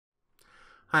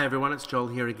Hi everyone, it's Joel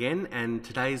here again, and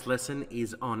today's lesson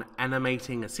is on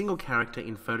animating a single character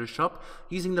in Photoshop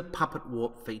using the Puppet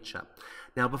Warp feature.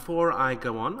 Now before I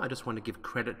go on, I just want to give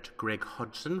credit to Greg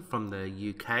Hodgson from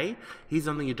the UK. He's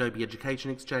on the Adobe Education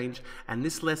Exchange, and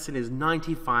this lesson is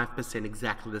 95%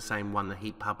 exactly the same one that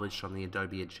he published on the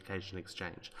Adobe Education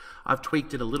Exchange. I've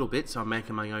tweaked it a little bit, so I'm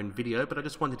making my own video, but I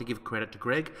just wanted to give credit to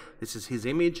Greg. This is his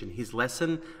image and his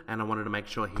lesson, and I wanted to make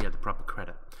sure he had the proper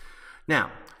credit.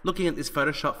 Now, looking at this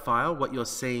Photoshop file, what you're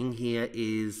seeing here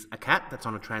is a cat that's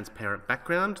on a transparent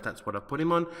background. That's what I've put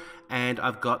him on. And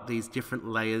I've got these different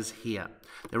layers here.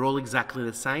 They're all exactly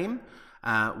the same.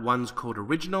 One's called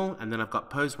Original, and then I've got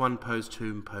Pose 1, Pose 2,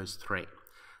 and Pose 3.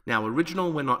 Now,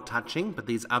 Original we're not touching, but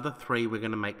these other three we're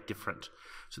going to make different.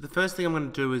 So the first thing I'm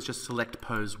going to do is just select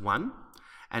Pose 1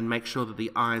 and make sure that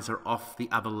the eyes are off the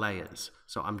other layers.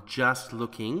 So I'm just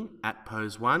looking at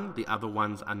Pose 1. The other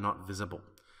ones are not visible.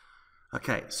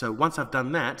 Okay, so once I've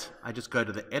done that, I just go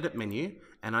to the Edit menu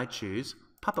and I choose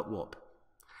Puppet Warp.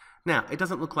 Now, it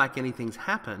doesn't look like anything's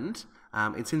happened.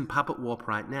 It's in Puppet Warp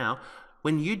right now.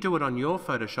 When you do it on your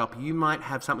Photoshop, you might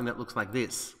have something that looks like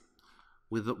this,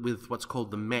 with what's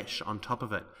called the mesh on top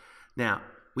of it. Now,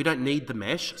 we don't need the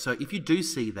mesh, so if you do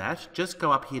see that, just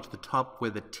go up here to the top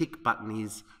where the tick button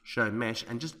is, Show Mesh,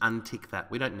 and just untick that.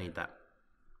 We don't need that.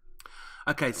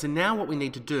 Okay, so now what we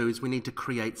need to do is we need to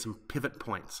create some pivot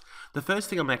points. The first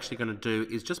thing I'm actually going to do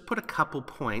is just put a couple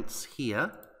points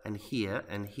here and here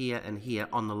and here and here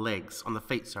on the legs, on the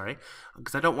feet, sorry,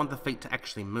 because I don't want the feet to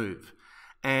actually move.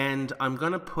 And I'm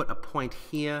going to put a point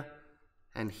here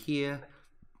and here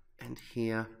and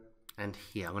here and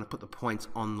here. I'm going to put the points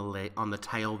on the leg, on the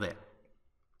tail there.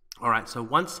 Alright, so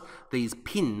once these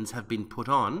pins have been put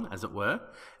on, as it were,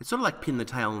 it's sort of like pin the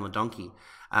tail on the donkey.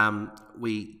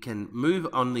 We can move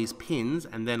on these pins,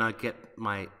 and then I get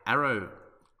my arrow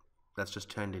that's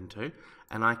just turned into,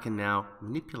 and I can now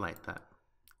manipulate that.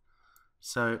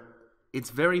 So it's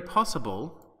very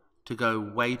possible to go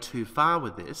way too far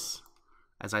with this.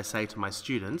 As I say to my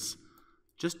students,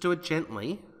 just do it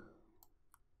gently.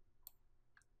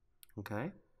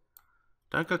 Okay?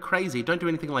 Don't go crazy, don't do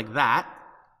anything like that.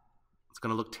 It's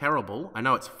going to look terrible. I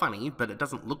know it's funny, but it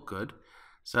doesn't look good.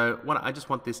 So I just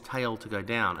want this tail to go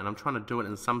down, and I'm trying to do it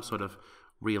in some sort of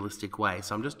realistic way.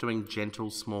 So I'm just doing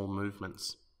gentle, small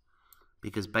movements,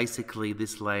 because basically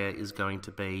this layer is going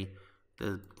to be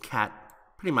the cat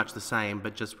pretty much the same,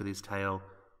 but just with his tail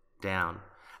down.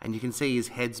 And you can see his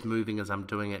head's moving as I'm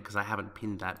doing it because I haven't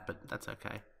pinned that, but that's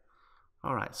okay.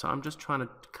 All right, so I'm just trying to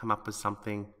come up with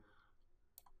something.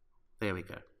 There we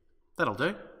go. That'll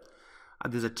do.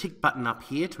 There's a tick button up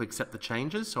here to accept the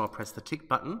changes, so I'll press the tick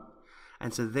button.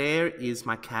 And so there is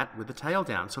my cat with the tail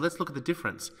down. So let's look at the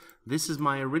difference. This is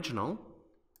my original,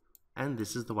 and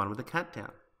this is the one with the cat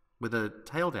down, with the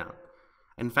tail down.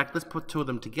 In fact, let's put two of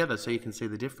them together so you can see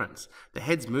the difference. The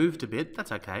head's moved a bit,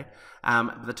 that's okay,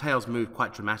 but the tail's moved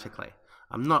quite dramatically.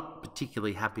 I'm not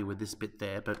particularly happy with this bit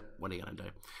there, but what are you going to do?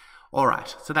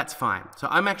 Alright, so that's fine. So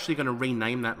I'm actually going to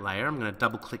rename that layer. I'm going to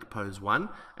double click Pose 1,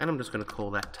 and I'm just going to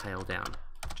call that tail down,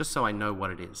 just so I know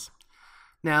what it is.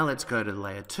 Now let's go to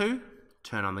layer 2,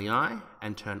 turn on the eye,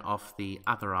 and turn off the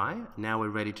other eye. Now we're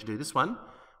ready to do this one.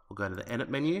 We'll go to the Edit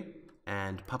menu,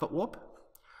 and Puppet Warp.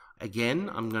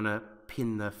 Again, I'm going to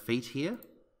pin the feet here.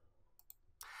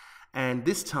 And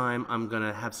this time I'm going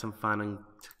to have some fun and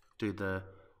do the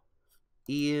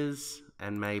ears,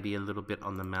 and maybe a little bit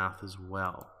on the mouth as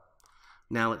well.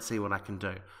 Now let's see what I can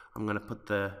do. I'm going to put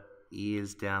the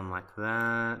ears down like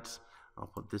that. I'll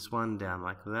put this one down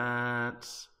like that.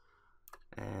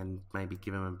 And maybe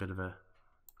give him a bit of a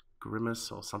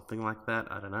grimace or something like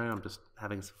that. I don't know. I'm just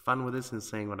having some fun with this and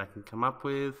seeing what I can come up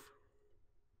with.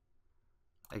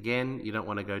 Again, you don't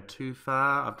want to go too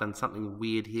far. I've done something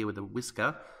weird here with a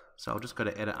whisker. So I'll just go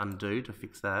to Edit Undo to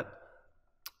fix that.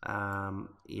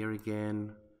 Ear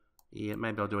again. Ear.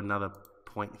 Maybe I'll do another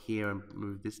point here and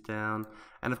move this down.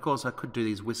 And of course I could do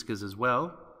these whiskers as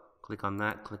well. Click on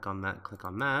that, click on that, click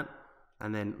on that,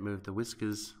 and then move the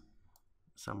whiskers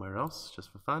somewhere else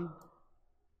just for fun.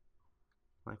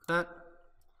 Like that.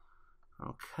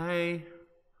 Okay.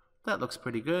 That looks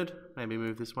pretty good. Maybe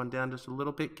move this one down just a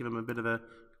little bit, give him a bit of a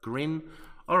grin.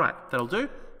 Alright, that'll do.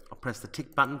 I'll press the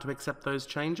tick button to accept those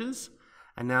changes.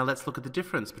 And now let's look at the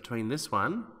difference between this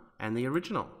one and the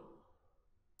original.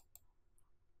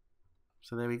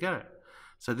 So there we go.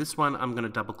 So this one I'm going to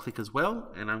double click as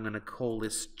well, and I'm going to call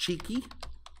this Cheeky.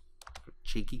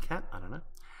 Cheeky cat, I don't know.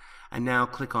 And now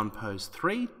click on Pose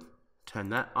 3, turn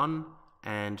that on,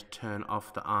 and turn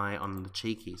off the eye on the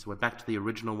Cheeky. So we're back to the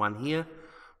original one here.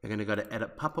 We're going to go to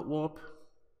Edit Puppet Warp.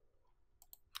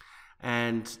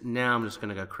 And now I'm just going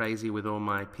to go crazy with all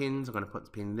my pins. I'm going to put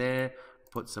the pin there,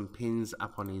 put some pins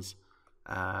up on his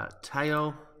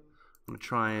tail. I'm going to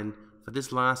try and, for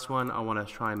this last one, I want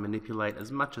to try and manipulate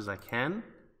as much as I can.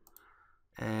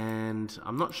 And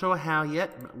I'm not sure how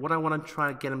yet. What I want to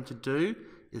try to get him to do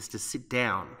is to sit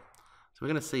down. So we're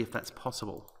going to see if that's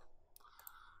possible.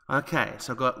 Okay,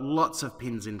 so I've got lots of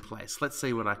pins in place. Let's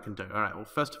see what I can do. All right, well,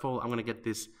 first of all, I'm going to get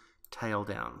this tail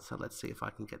down. So let's see if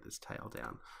I can get this tail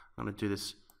down. I'm going to do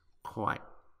this quite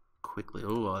quickly.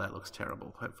 Oh, that looks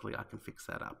terrible. Hopefully I can fix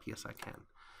that up. Yes, I can.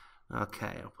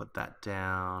 Okay, I'll put that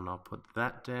down. I'll put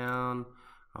that down.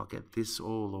 I'll get this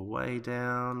all the way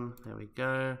down. There we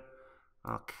go.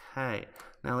 Okay,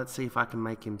 now let's see if I can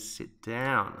make him sit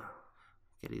down.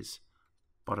 Get his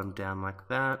bottom down like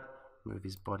that. Move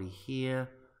his body here.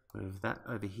 Move that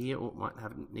over here. Or might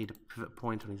need a pivot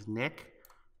point on his neck.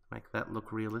 Make that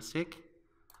look realistic.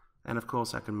 And of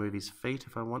course I can move his feet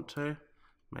if I want to.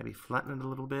 Maybe flatten it a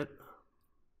little bit.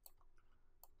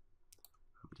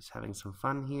 I'm just having some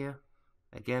fun here.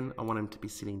 Again, I want him to be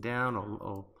sitting down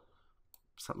or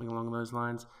something along those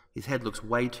lines. His head looks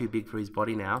way too big for his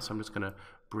body now, so I'm just going to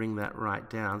bring that right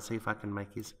down. See if I can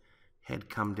make his head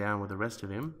come down with the rest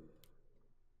of him.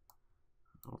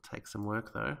 It'll take some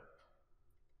work though.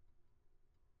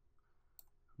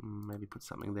 Maybe put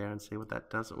something there and see what that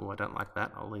does. Oh, I don't like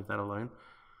that. I'll leave that alone.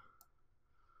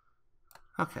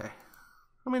 Okay.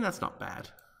 I mean, that's not bad.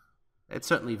 It's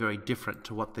certainly very different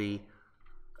to what the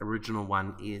original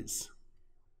one is.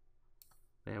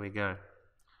 There we go.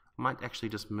 I might actually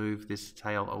just move this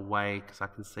tail away because I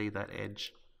can see that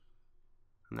edge.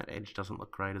 And that edge doesn't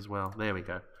look great as well. There we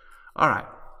go. Alright.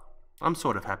 I'm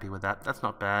sort of happy with that. That's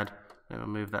not bad. Maybe I'll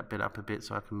move that bit up a bit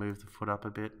so I can move the foot up a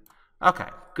bit. Okay,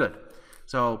 good.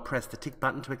 So I'll press the tick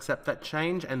button to accept that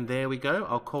change, and there we go.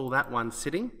 I'll call that one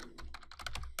sitting.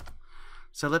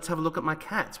 So let's have a look at my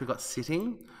cats. We've got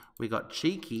sitting, we got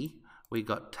cheeky, we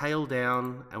got tail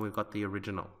down, and we've got the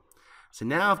original. So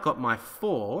now I've got my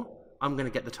 4, I'm going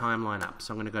to get the timeline up.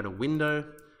 So I'm going to go to Window,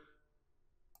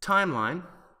 Timeline,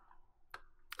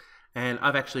 and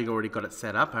I've actually already got it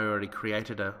set up. I already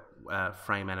created a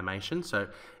frame animation. So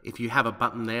if you have a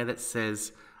button there that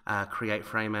says Create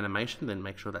Frame Animation, then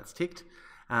make sure that's ticked.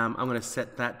 I'm going to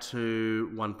set that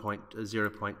to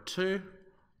 1.0.2.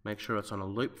 Make sure it's on a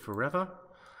loop forever.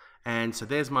 And so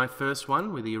there's my first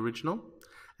one with the original.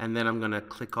 And then I'm going to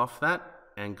click off that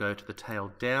and go to the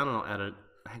tail down, and I'll add a,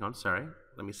 hang on, sorry,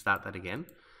 let me start that again.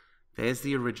 There's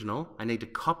the original. I need to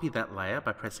copy that layer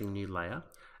by pressing New Layer.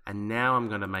 And now I'm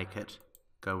going to make it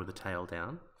go with the tail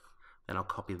down. Then I'll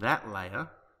copy that layer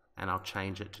and I'll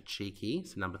change it to cheeky.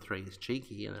 So number 3 is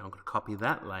cheeky, and then I'm going to copy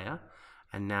that layer.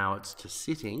 And now it's to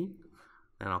sitting.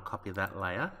 Then I'll copy that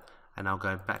layer. And I'll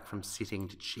go back from sitting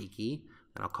to cheeky,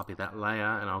 and I'll copy that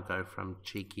layer, and I'll go from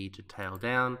cheeky to tail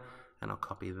down, and I'll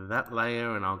copy that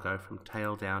layer, and I'll go from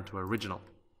tail down to original.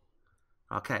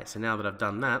 Okay, so now that I've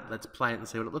done that, let's play it and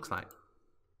see what it looks like.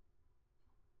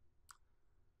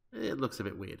 It looks a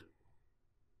bit weird.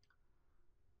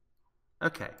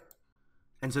 Okay,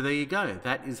 and so there you go.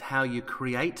 That is how you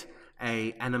create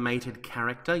an animated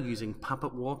character using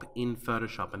Puppet Warp in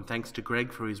Photoshop. And thanks to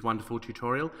Greg for his wonderful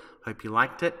tutorial. Hope you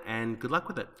liked it, and good luck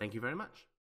with it. Thank you very much.